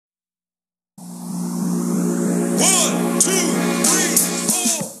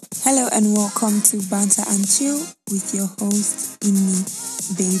Hello and welcome to Banter and Chill with your host, Inni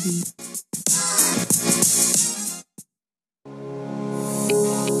Baby.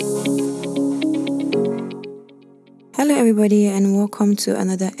 Hello everybody and welcome to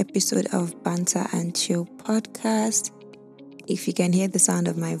another episode of Banter and Chill podcast. If you can hear the sound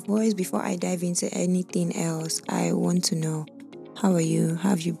of my voice, before I dive into anything else, I want to know, how are you? How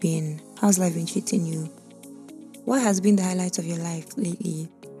have you been? How's life been treating you? What has been the highlight of your life lately?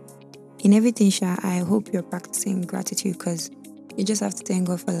 In everything, Sha, I hope you're practicing gratitude because you just have to thank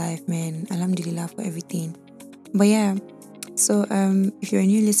God for life, man. Alhamdulillah for everything. But yeah, so if you're a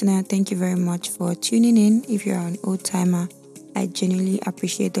new listener, thank you very much for tuning in. If you're an old timer, I genuinely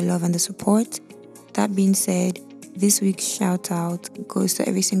appreciate the love and the support. That being said, this week's shout out goes to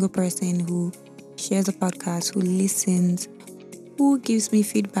every single person who shares the podcast, who listens, who gives me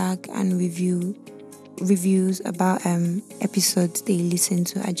feedback and reviews about episodes they listen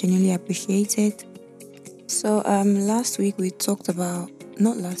to. I genuinely appreciate it. So last week we talked about,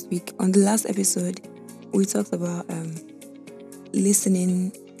 not last week, on the last episode we talked about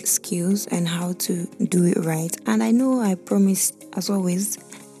listening skills and how to do it right. And I know I promised, as always,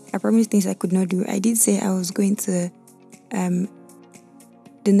 I promised things I could not do. I did say I was going to the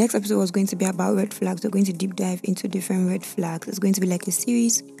next episode was going to be about red flags. We're going to deep dive into different red flags. It's going to be like a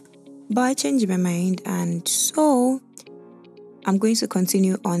series. But I changed my mind, and so I'm going to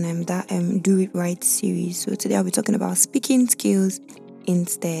continue on that Do It Right series. So today I'll be talking about speaking skills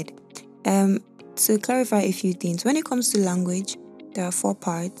instead. To clarify a few things, when it comes to language, there are 4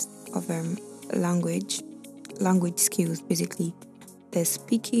 parts of language skills basically. There's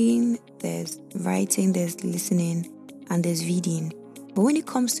speaking, there's writing, there's listening, and there's reading. But when it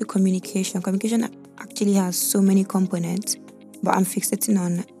comes to communication actually has so many components. But I'm fixating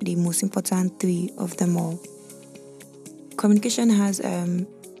on the most important 3 of them all. Communication has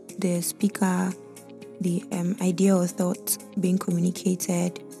the speaker, the idea or thought being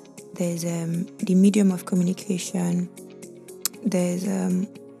communicated. There's the medium of communication. There's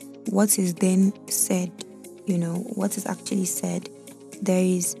what is then said, what is actually said. There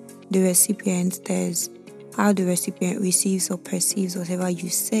is the recipient. There's how the recipient receives or perceives whatever you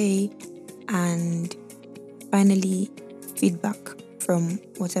say. And finally, feedback from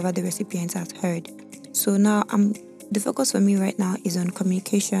whatever the recipient has heard. So now the focus for me right now is on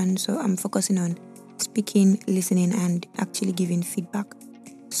communication. So I'm focusing on speaking, listening, and actually giving feedback.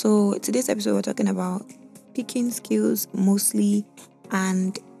 So today's episode we're talking about speaking skills mostly,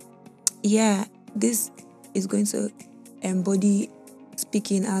 and yeah, this is going to embody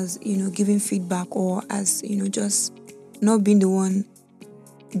speaking as giving feedback, or as just not being the one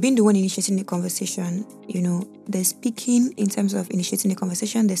initiating the conversation. There's speaking in terms of initiating the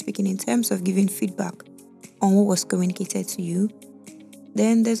conversation, there's speaking in terms of giving feedback on what was communicated to you.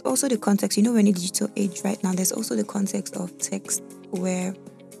 Then there's also the context. We're in a digital age right now. There's also the context of text where,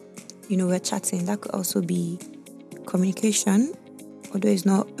 we're chatting. That could also be communication, although it's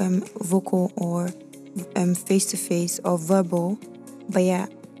not vocal or face-to-face or verbal. But yeah,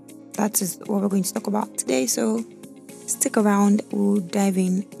 that is what we're going to talk about today. So stick around, we'll dive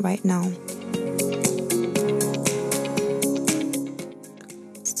in right now.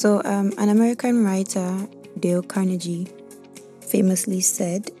 So an American writer, Dale Carnegie, famously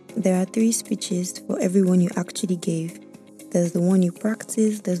said, there are 3 speeches for everyone you actually gave. There's the one you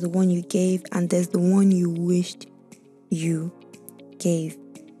practiced, there's the one you gave, and there's the one you wished you gave.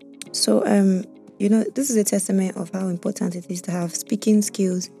 So, this is a testament of how important it is to have speaking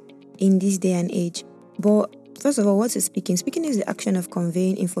skills in this day and age. But first of all, what is speaking? Speaking is the action of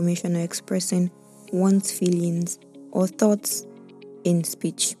conveying information or expressing one's feelings or thoughts in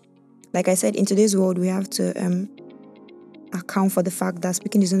speech. Like I said, in today's world, we have to account for the fact that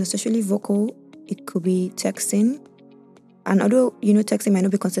speaking is not necessarily vocal. It could be texting. And although, texting might not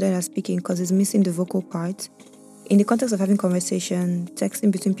be considered as speaking because it's missing the vocal part, in the context of having conversation,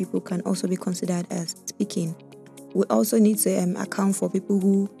 texting between people can also be considered as speaking. We also need to account for people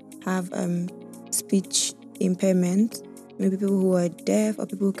who have speech impairment, maybe people who are deaf or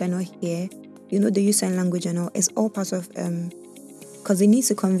people who cannot hear. They use sign language and all. It's all part of, because they need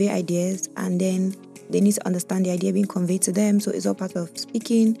to convey ideas and then they need to understand the idea being conveyed to them. So it's all part of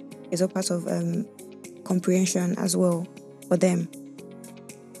speaking, it's all part of comprehension as well for them.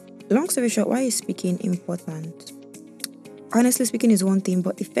 Long story short, why is speaking important? Honestly, speaking is one thing,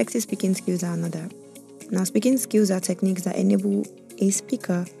 but effective speaking skills are another. Now, speaking skills are techniques that enable a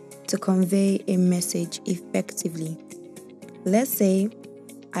speaker to convey a message effectively. Let's say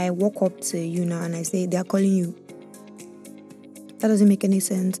I walk up to you now and I say, they are calling you. That doesn't make any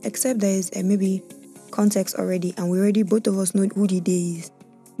sense, except there is maybe context already, and we already, both of us know who the day is.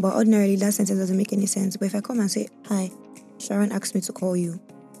 But ordinarily, that sentence doesn't make any sense. But if I come and say, "Hi, Sharon asked me to call you,"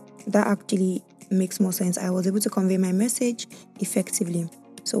 that actually makes more sense. I was able to convey my message effectively.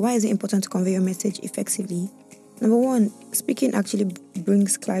 So why is it important to convey your message effectively? Number one, speaking actually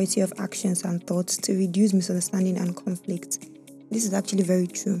brings clarity of actions and thoughts to reduce misunderstanding and conflict. This is actually very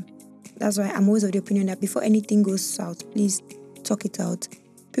true. That's why I'm always of the opinion that before anything goes south, please talk it out.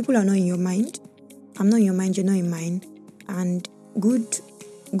 People are not in your mind. I'm not in your mind, you're not in mine. And good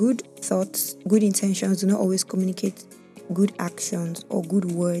thoughts, good intentions do not always communicate good actions or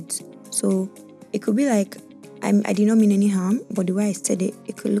good words. So it could be like, I did not mean any harm, but the way I said it,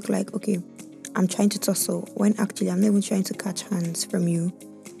 it could look like, okay, I'm trying to tussle, when actually I'm not even trying to catch hands from you.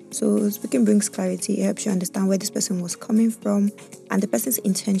 So speaking brings clarity. It helps you understand where this person was coming from and the person's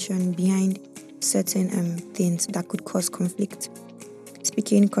intention behind certain things that could cause conflict.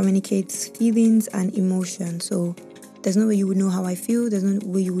 Speaking communicates feelings and emotions. So there's no way you would know how I feel. There's no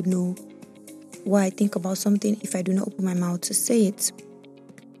way you would know what I think about something if I do not open my mouth to say it.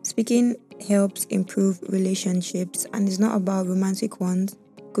 Speaking helps improve relationships, and it's not about romantic ones.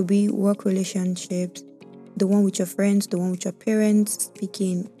 It could be work relationships, the one with your friends, the one with your parents.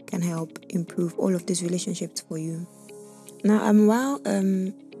 Speaking can help improve all of these relationships for you. Now,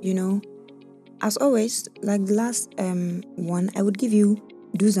 as always, like the last one, I would give you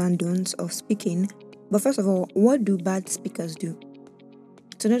do's and don'ts of speaking. But first of all, what do bad speakers do?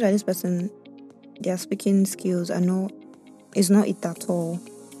 To know that this person, their speaking skills is not it at all.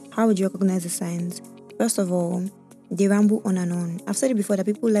 How would you recognize the signs? First of all, they ramble on and on. I've said it before that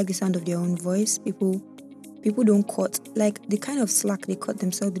people like the sound of their own voice. People don't cut, like the kind of slack they cut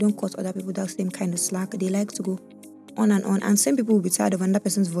themselves, they don't cut other people that same kind of slack. They like to go on and on. And some people will be tired of another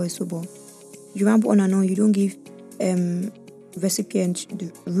person's voice, but you ramble on and on, you don't give recipient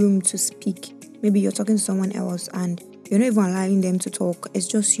the room to speak. Maybe you're talking to someone else and you're not even allowing them to talk. It's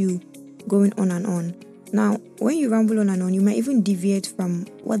just you going on and on. Now, when you ramble on and on, you might even deviate from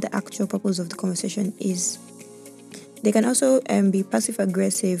what the actual purpose of the conversation is. They can also be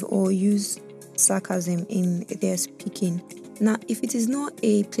passive-aggressive or use sarcasm in their speaking. Now, if it is not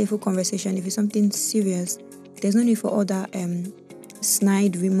a playful conversation, if it's something serious, there's no need for other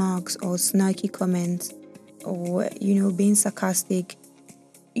snide remarks or snarky comments or, being sarcastic.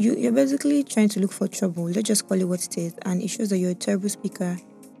 You're basically trying to look for trouble. Let's just call it what it is. And it shows that you're a terrible speaker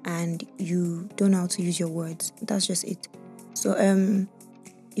and you don't know how to use your words. That's just it. So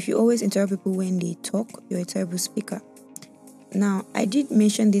if you always interrupt people when they talk, you're a terrible speaker. Now, I did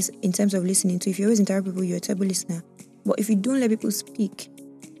mention this in terms of listening. So if you always interrupt people, you're a terrible listener. But if you don't let people speak,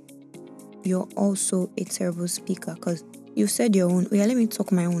 you're also a terrible speaker, because you said your own. Oh yeah, let me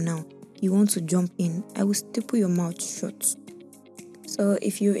talk my own now. You want to jump in, I will staple your mouth shut. So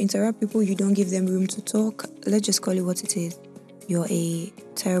if you interrupt people, you don't give them room to talk, let's just call it what it is. You're a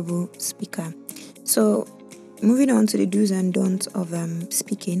terrible speaker. So moving on to the do's and don'ts of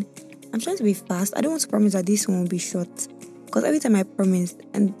speaking. I'm trying to be fast. I don't want to promise that this one will be short, because every time I promise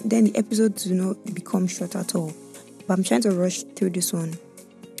and then the episodes do not become short at all. But I'm trying to rush through this one.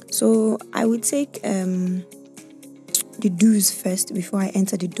 So I would take the do's first before I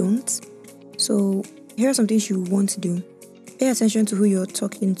enter the don'ts. So here are some things you want to do. Pay attention to who you're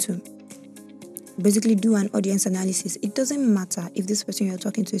talking to. Basically, do an audience analysis. It doesn't matter if this person you're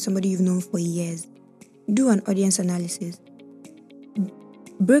talking to is somebody you've known for years. Do an audience analysis.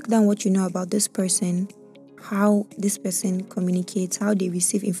 Break down what you know about this person, how this person communicates, how they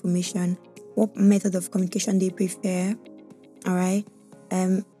receive information, what method of communication they prefer. All right.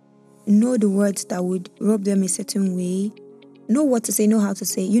 Know the words that would rub them a certain way. Know what to say, know how to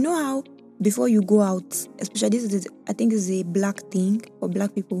say. You know how before you go out, especially I think this is a black thing for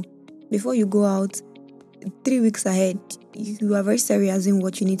black people. Before you go out, 3 weeks ahead, you are very serious in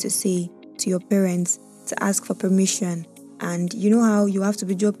what you need to say to your parents to ask for permission. And you know how you have to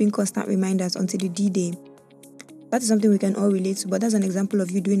be dropping constant reminders until the D-Day. That is something we can all relate to, but that's an example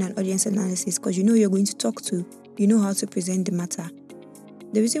of you doing an audience analysis, because you know you're going to talk to, you know how to present the matter.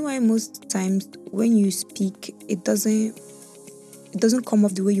 The reason why most times when you speak, it doesn't come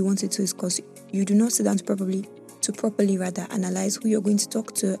off the way you want it to is because you do not sit down to properly analyze who you're going to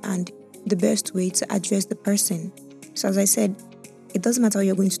talk to and the best way to address the person. So as I said, it doesn't matter who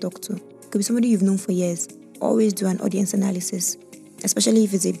you're going to talk to. It could be somebody you've known for years. Always do an audience analysis, especially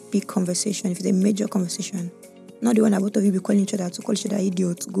if it's a big conversation, if it's a major conversation. Not the one that both of you be calling each other to call each other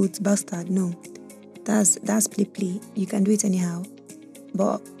idiot, goat, bastard. No, that's play. You can do it anyhow.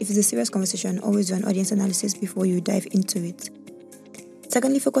 But if it's a serious conversation, always do an audience analysis before you dive into it.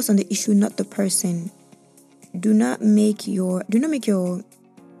 Secondly, focus on the issue, not the person. Do not make your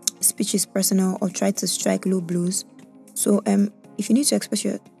speeches personal or try to strike low blows. So if you need to express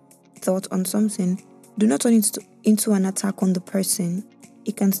your thought on something, do not turn it into an attack on the person.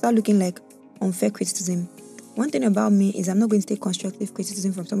 It can start looking like unfair criticism. One thing about me is I'm not going to take constructive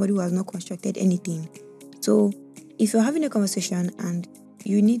criticism from somebody who has not constructed anything. So if you're having a conversation and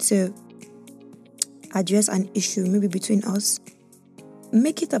you need to address an issue maybe between us,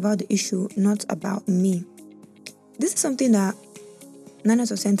 make it about the issue, not about me. This is something that 9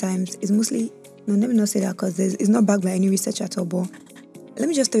 out of 10 times is mostly, no, let me not say that because it's not backed by any research at all, but let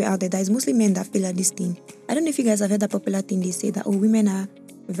me just throw it out there that it's mostly men that feel like this thing. I don't know if you guys have heard that popular thing they say that, oh, women are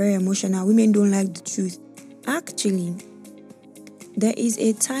very emotional, women don't like the truth. Actually, there is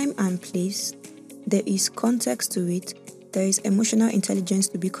a time and place, there is context to it, there is emotional intelligence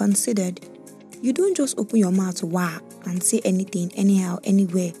to be considered. You don't just open your mouth and say anything, anyhow,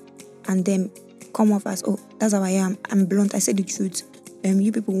 anywhere, and then come off as, oh, that's how I am, I'm blunt, I say the truth.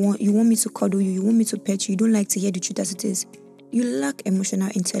 You people want me to cuddle you want me to pet you don't like to hear the truth as it is. You lack emotional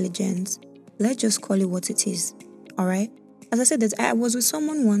intelligence. Let's just call it what it is. Alright? As I said, that I was with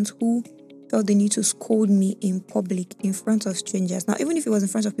someone once who felt the need to scold me in public in front of strangers. Now, even if it was in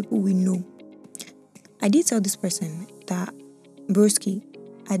front of people we know, I did tell this person that, broski,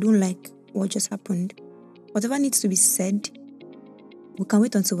 I don't like what just happened. Whatever needs to be said, we can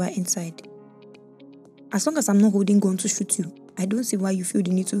wait until we're inside. As long as I'm not holding gun to shoot you, I don't see why you feel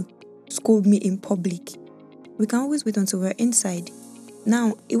the need to scold me in public. We can always wait until we're inside.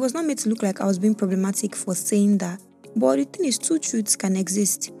 Now, it was not made to look like I was being problematic for saying that, but the thing is, two truths can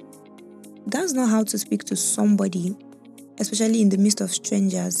exist. That's not how to speak to somebody, especially in the midst of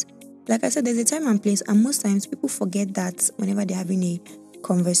strangers. Like I said, there's a time and place, and most times people forget that whenever they're having a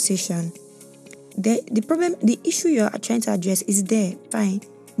conversation. The issue you're trying to address is there, fine,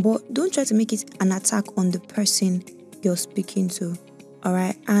 but don't try to make it an attack on the person you're speaking to.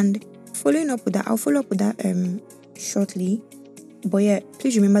 Alright, and following up with that, I'll follow up with that shortly. But yeah,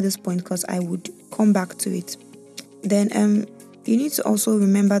 please remember this point because I would come back to it. Then you need to also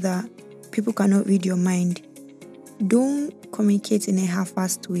remember that people cannot read your mind. Don't communicate in a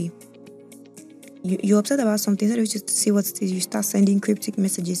half-assed way. You're upset about something, instead of just to say what it is, you start sending cryptic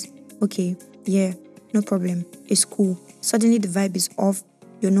messages. Okay, yeah, no problem, it's cool. Suddenly the vibe is off.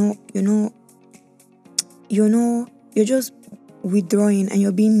 You're just withdrawing and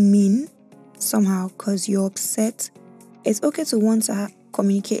you're being mean somehow because you're upset. It's okay to want to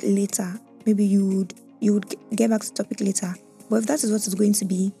communicate later. Maybe you would get back to the topic later. But if that is what it's going to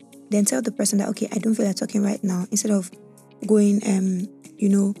be, then tell the person that, okay, I don't feel like talking right now, instead of going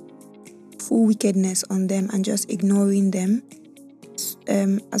full wickedness on them and just ignoring them.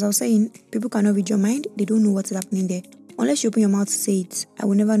 As I was saying, people cannot read your mind. They don't know what's happening there. Unless you open your mouth to say it, I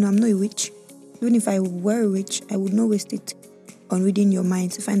will never know. I'm not a witch. Even if I were a witch, I would not waste it on reading your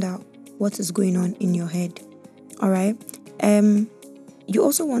mind to find out what is going on in your head. Alright? You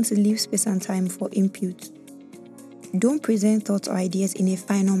also want to leave space and time for input. Don't present thoughts or ideas in a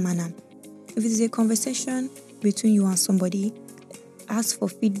final manner. If it is a conversation between you and somebody, ask for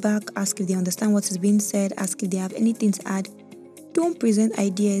feedback, ask if they understand what is being said, ask if they have anything to add. Don't present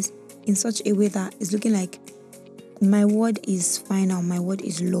ideas in such a way that it's looking like my word is final, my word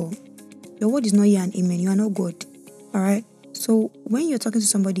is law. Your word is not yeah and amen, you are not God. Alright? So when you're talking to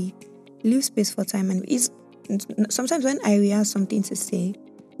somebody, leave space for time. And sometimes when I have something to say,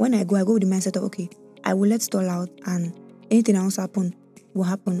 when I go with the mindset of, okay, I will let it all out and anything else happen will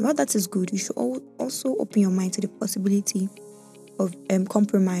happen. Well, that is good. You should also open your mind to the possibility of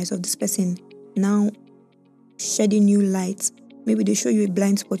compromise of this person now shedding new light. Maybe they show you a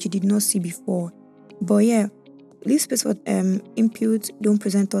blind spot you did not see before. But yeah, leave space for input. Don't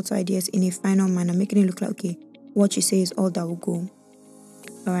present thoughts or ideas in a final manner, making it look like, okay, what you say is all that will go.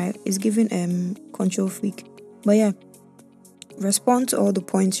 Alright, it's giving control freak. But yeah, respond to all the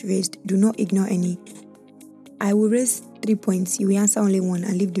points raised. Do not ignore any. I will raise 3 points. You will answer only one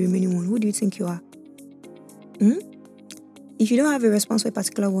and leave the remaining one. Who do you think you are? If you don't have a response for a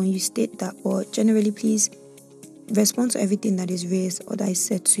particular one, you state that. But generally, please respond to everything that is raised or that is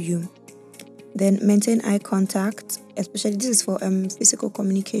said to you. Then maintain eye contact, especially this is for physical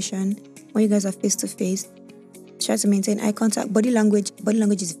communication. When you guys are face to face, try to maintain eye contact. Body language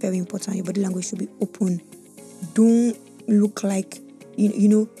is very important. Your body language should be open. Don't look like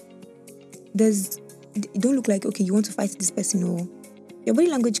don't look like, okay, you want to fight this person, or your body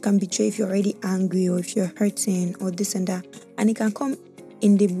language can betray if you're already angry or if you're hurting or this and that, and it can come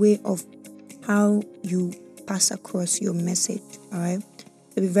in the way of how you pass across your message. All right,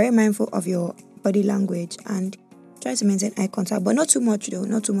 so be very mindful of your body language and try to maintain eye contact, but not too much though,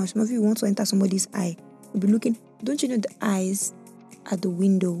 not too much. Some of you want to enter somebody's eye, you'll be looking. Don't you know the eyes are the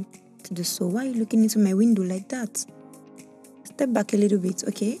window to the soul? Why are you looking into my window like that? Step back a little bit,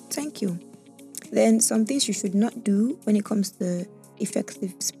 okay? Thank you. Then some things you should not do when it comes to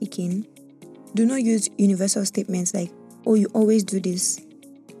effective speaking. Do not use universal statements like, oh, you always do this.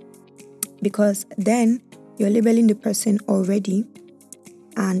 Because then you're labeling the person already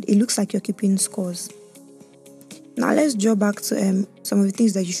and it looks like you're keeping scores. Now let's draw back to some of the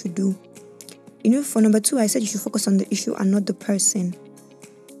things that you should do. For number 2, I said you should focus on the issue and not the person.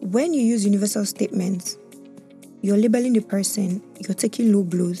 When you use universal statements, you're labeling the person, you're taking low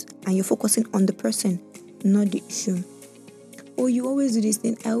blows, and you're focusing on the person, not the issue. Oh, you always do this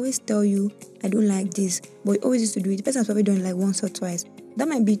thing. I always tell you I don't like this, but you always used to do it. The person's probably done it like once or twice. That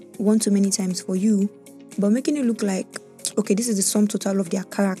might be one too many times for you, but making it look like, okay, this is the sum total of their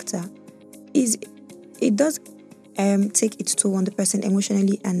character, it does take its toll on the person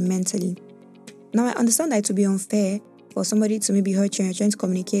emotionally and mentally. Now, I understand that it would be unfair for somebody to maybe hurt you and you're trying to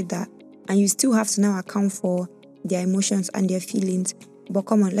communicate that, and you still have to now account for their emotions and their feelings. But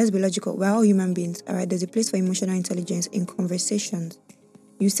come on, let's be logical. We're all human beings, all right? There's a place for emotional intelligence in conversations.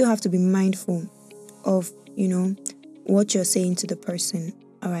 You still have to be mindful of, what you're saying to the person,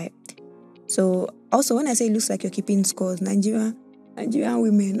 all right? So, also, when I say it looks like you're keeping scores, Nigerian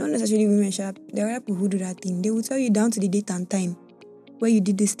women, not necessarily women, sharp, there are people who do that thing. They will tell you down to the date and time where you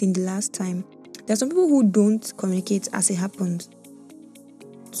did this thing the last time. There are some people who don't communicate as it happens.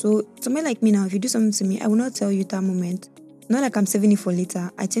 So, somebody like me now, if you do something to me, I will not tell you that moment. Not like I'm saving it for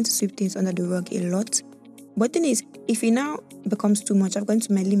later. I tend to sweep things under the rug a lot. But the thing is, if it now becomes too much, I've gone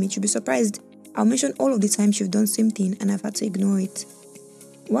to my limit, you'll be surprised. I'll mention all of the times you've done the same thing and I've had to ignore it.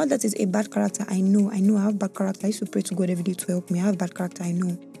 While that is a bad character, I know I have bad character. I used to pray to God every day to help me. I have bad character, I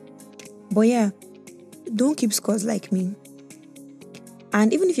know. But yeah, don't keep scores like me.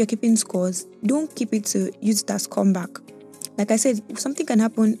 And even if you're keeping scores, don't keep it to use it as comeback. Like I said, something can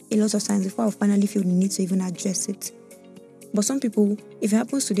happen a lot of times before I finally feel the need to even address it. But some people, if it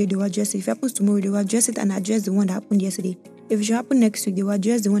happens today, they will address it. If it happens tomorrow, they will address it and address the one that happened yesterday. If it should happen next week, they will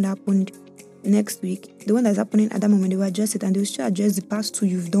address the one that happened next week. The one that's happening at that moment, they will address it and they will still address the past 2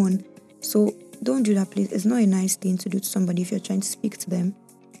 you've done. So don't do that, please. It's not a nice thing to do to somebody if you're trying to speak to them.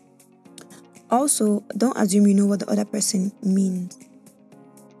 Also, don't assume you know what the other person means.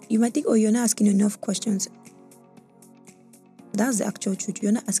 You might think, oh, you're not asking enough questions. That's the actual truth.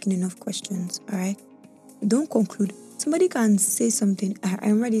 You're not asking enough questions, all right? Don't conclude. Somebody can say something. I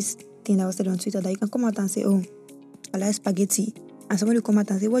remember this thing that was said on Twitter that you can come out and say, oh, I like spaghetti. And somebody will come out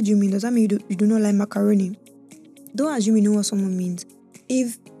and say, what do you mean? Does that mean you do not like macaroni? Don't assume you know what someone means.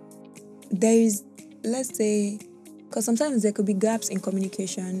 If there is, let's say, because sometimes there could be gaps in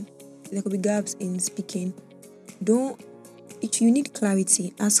communication, there could be gaps in speaking. If you need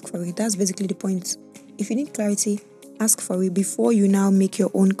clarity, ask for it. That's basically the point. If you need clarity, ask for it before you now make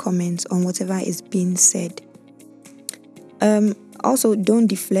your own comments on whatever is being said. Also, don't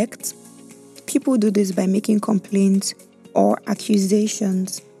deflect. People do this by making complaints or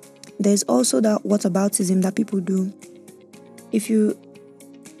accusations. There's also that whataboutism that people do. If you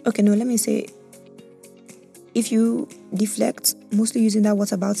deflect, mostly using that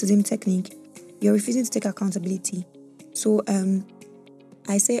whataboutism technique, you're refusing to take accountability. So,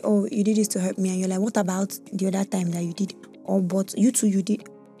 I say, oh, you did this to hurt me, and you're like, what about the other time that you did? Or, but you too, you did.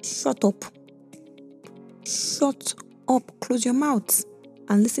 Shut up. Close your mouth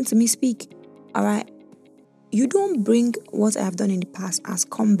and listen to me speak. All right? You don't bring what I have done in the past as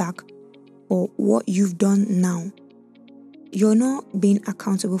comeback for what you've done now. You're not being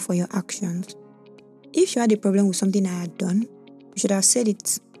accountable for your actions. If you had a problem with something I had done, you should have said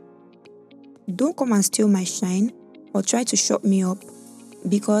it. Don't come and steal my shine or try to shut me up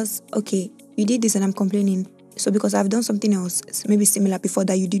because, okay, you did this and I'm complaining. So because I've done something else, maybe similar before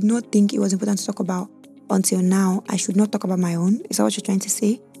that you did not think it was important to talk about until now, I should not talk about my own. Is that what you're trying to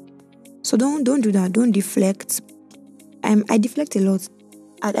say? So don't do that. Don't deflect. I deflect a lot.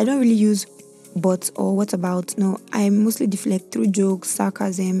 I don't really use but or what about. No, I mostly deflect through jokes,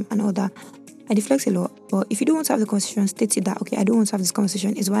 sarcasm, and all that. I deflect a lot. But if you don't want to have the conversation, state it that, okay, I don't want to have this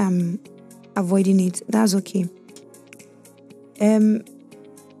conversation. Is why I'm avoiding it. That's okay.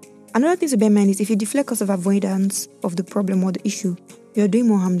 Another thing to bear in mind is if you deflect because of avoidance of the problem or the issue, you're doing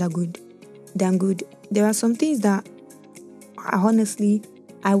more harm than good. There are some things that honestly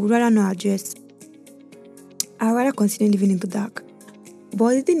I would rather not address. I'd rather continue living in the dark.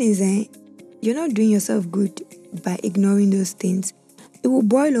 But the thing is, you're not doing yourself good by ignoring those things. It will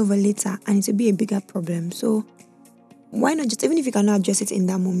boil over later and it will be a bigger problem. So why not just, even if you cannot address it in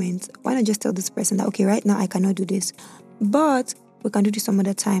that moment, why not just tell this person that, okay, right now I cannot do this, but we can do this some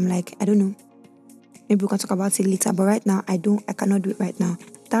other time. Like, I don't know, maybe we can talk about it later, but right now I cannot do it right now.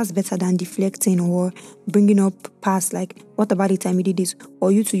 That's better than deflecting or bringing up past, like, what about the time you did this?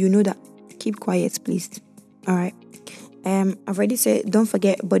 Or you two, you know that. Keep quiet, please. All right. I've already said don't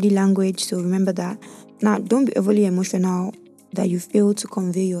forget body language, so remember that. Now, don't be overly emotional that you fail to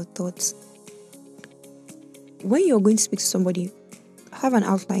convey your thoughts. When you're going to speak to somebody, have an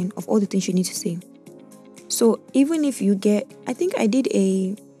outline of all the things you need to say. So even if you get, I think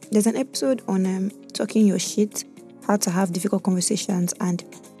there's an episode on talking your shit, how to have difficult conversations, and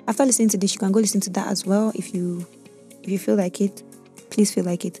after listening to this, you can go listen to that as well if you feel like it. Please feel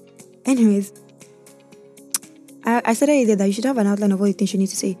like it. Anyways, I said earlier that you should have an outline of all the things you need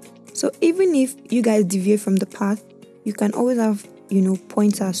to say. So even if you guys deviate from the path, you can always have,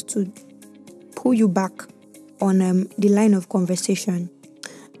 pointers to pull you back on the line of conversation.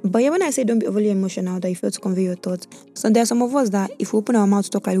 But yeah, when I say don't be overly emotional that you fail to convey your thoughts, so there are some of us that if we open our mouth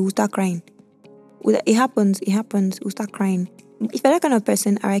to talk, we'll start crying. It happens, we'll start crying. If you're that kind of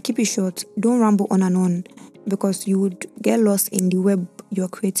person, alright, keep it short. Don't ramble on and on, because you would get lost in the web you're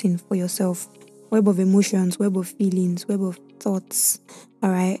creating for yourself. Web of emotions, web of feelings, web of thoughts.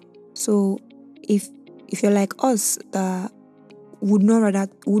 Alright. So if you're like us that would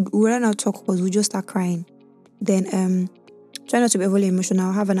rather not talk because we just start crying, then try not to be overly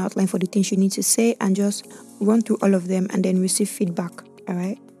emotional. Have an outline for the things you need to say and just run through all of them and then receive feedback.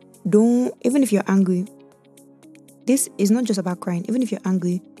 Alright. Even if you're angry, this is not just about crying. Even if you're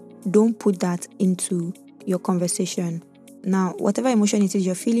angry, don't put that into your conversation. Now, whatever emotion it is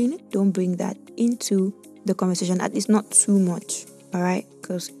you're feeling, don't bring that into the conversation. At least not too much, all right?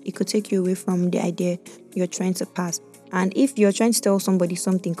 Because it could take you away from the idea you're trying to pass. And if you're trying to tell somebody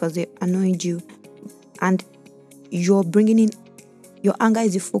something because they annoyed you and you're bringing in your anger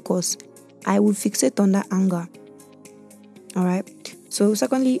is the focus, I would fixate on that anger, all right? So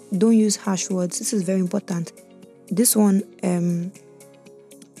secondly, don't use harsh words. This is very important. This one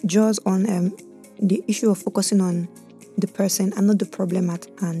draws on the issue of focusing on the person and not the problem at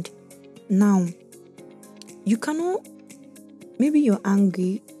hand. Now, you cannot, maybe you're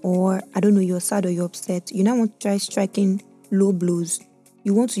angry or I don't know, you're sad or you're upset. You now want to try striking low blows.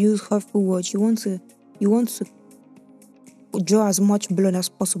 You want to use hurtful words. You want to draw as much blood as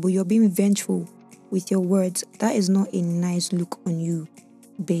possible. You're being vengeful with your words. That is not a nice look on you,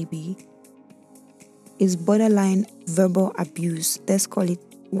 baby. It's borderline verbal abuse. Let's call it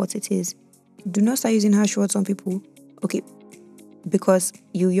what it is. Do not start using harsh words on people. Okay, because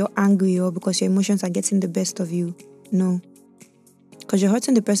you're angry or because your emotions are getting the best of you. No. Because you're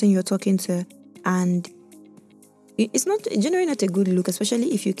hurting the person you're talking to, and it's generally not a good look,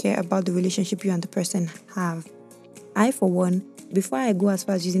 especially if you care about the relationship you and the person have. I, for one, before I go as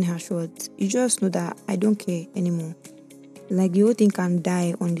far as using harsh words, you just know that I don't care anymore. Like, the whole thing can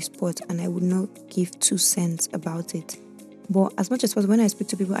die on the spot and I would not give 2 cents about it. But as much as possible, when I speak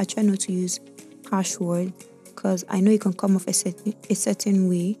to people, I try not to use harsh words because I know it can come off a certain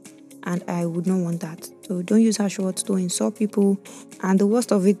way and I would not want that. So don't use harsh words to insult people. And the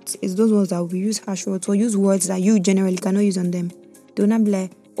worst of it is those ones that will use harsh words or use words that you generally cannot use on them. They'll not be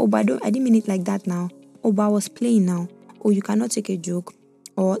like, oh, but I didn't mean it like that now. Oh, but I was playing now. Oh, you cannot take a joke.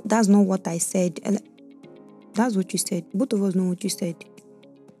 Or that's not what I said. That's what you said. Both of us know what you said.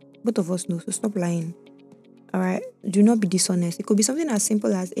 Both of us know, so stop lying. Alright? Do not be dishonest. It could be something as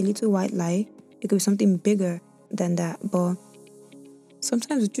simple as a little white lie. It could be something bigger than that. But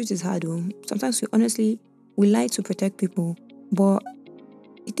sometimes the truth is hard. Sometimes we lie to protect people. But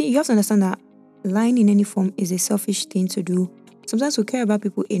you have to understand that lying in any form is a selfish thing to do. Sometimes we care about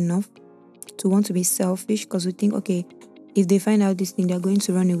people enough to want to be selfish because we think, okay, if they find out this thing, they're going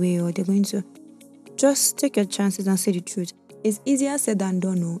to run away or they're going to... Just take your chances and say the truth. It's easier said than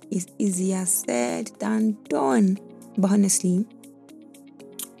done, no. It's easier said than done. But honestly,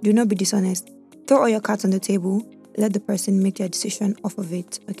 do not be dishonest. Throw all your cards on the table. Let the person make their decision off of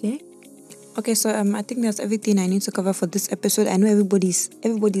it, okay? Okay, so I think that's everything I need to cover for this episode. I know everybody's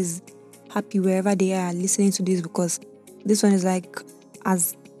happy wherever they are listening to this because this one is like,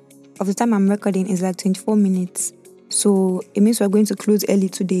 as of the time I'm recording, is like 24 minutes. So it means we're going to close early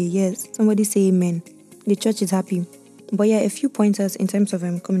today. Yes, somebody say amen. The church is happy. But yeah, a few pointers in terms of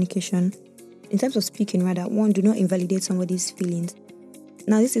communication, in terms of speaking rather. One, do not invalidate somebody's feelings.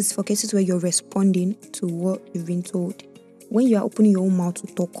 Now, this is for cases where you're responding to what you've been told. When you are opening your own mouth to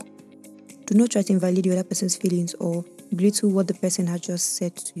talk, do not try to invalidate the other person's feelings or belittle what the person has just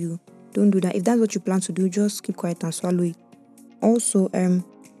said to you. Don't do that. If that's what you plan to do, just keep quiet and swallow it. Also,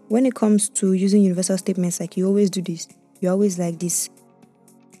 when it comes to using universal statements, like you always do this, you're always like this,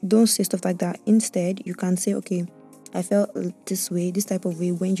 don't say stuff like that. Instead, you can say, okay, I felt this way, this type of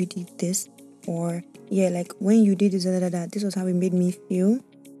way when you did this, or yeah, like when you did this, this was how it made me feel.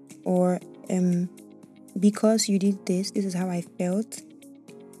 or because you did this is how I felt.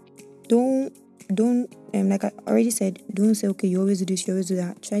 Don't like I already said, don't say okay, you always do this, you always do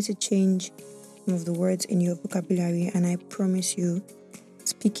that. Try to change some of the words in your vocabulary, and I promise you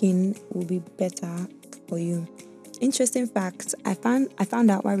speaking will be better for you. Interesting fact, I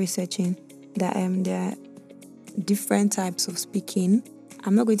found out while researching that there are different types of speaking.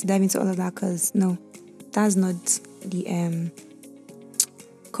 I'm not going to dive into all of that because no, that's not the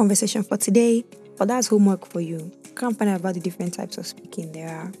conversation for today, but that's homework for you. Can't find out about the different types of speaking there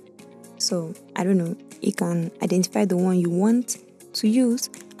are. So I don't know, you can identify the one you want to use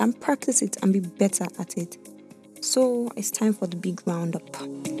and practice it and be better at it. So it's time for the big roundup.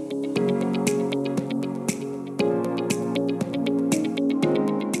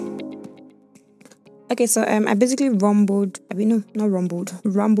 Okay, so I basically rumbled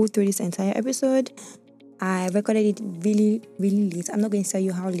through this entire episode. I recorded it really, really late. I'm not going to tell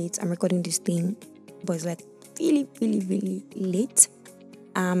you how late I'm recording this thing, but it's like really, really, really late.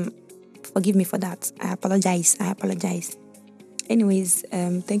 Forgive me for that. I apologize. Anyways,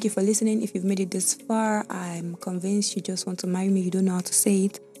 thank you for listening. If you've made it this far, I'm convinced you just want to marry me. You don't know how to say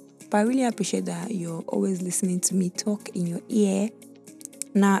it, but I really appreciate that you're always listening to me talk in your ear.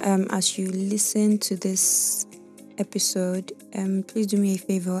 Now, as you listen to this episode, please do me a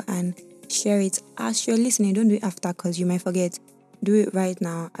favor and share it as you're listening. Don't do it after because you might forget. Do it right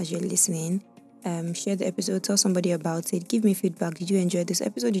now as you're listening. Share the episode, tell somebody about it, give me feedback. Did you enjoy this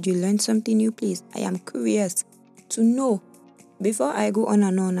episode? Did you learn something new? Please, I am curious to know. Before I go on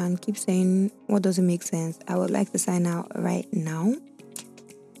and keep saying what doesn't make sense, I would like to sign out right now.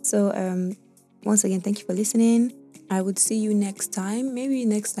 So, once again, thank you for listening. I would see you next time. Maybe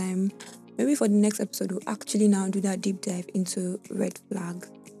for the next episode, we'll actually now do that deep dive into red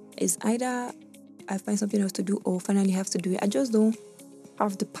flags. It's either I find something else to do or finally have to do it. I just don't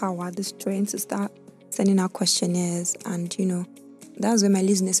have the power, the strength to start sending out questionnaires, and that's where my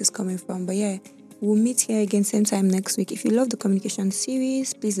laziness is coming from. But yeah, we'll meet here again same time next week. If you love the communication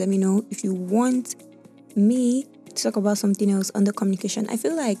series, please let me know. If you want me to talk about something else under communication, I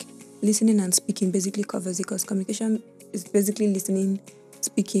feel like listening and speaking basically covers it, because communication is basically listening,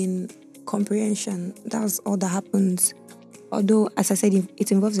 speaking, comprehension. That's all that happens. Although, as I said,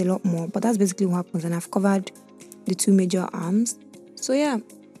 it involves a lot more, but that's basically what happens, and I've covered the two major arms. So yeah,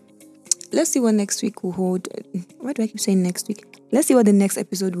 let's see what next week will hold. Why do I keep saying next week? Let's see what the next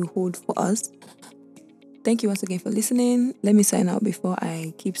episode will hold for us. Thank you once again for listening. Let me sign out before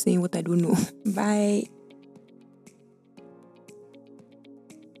I keep saying what I don't know. Bye.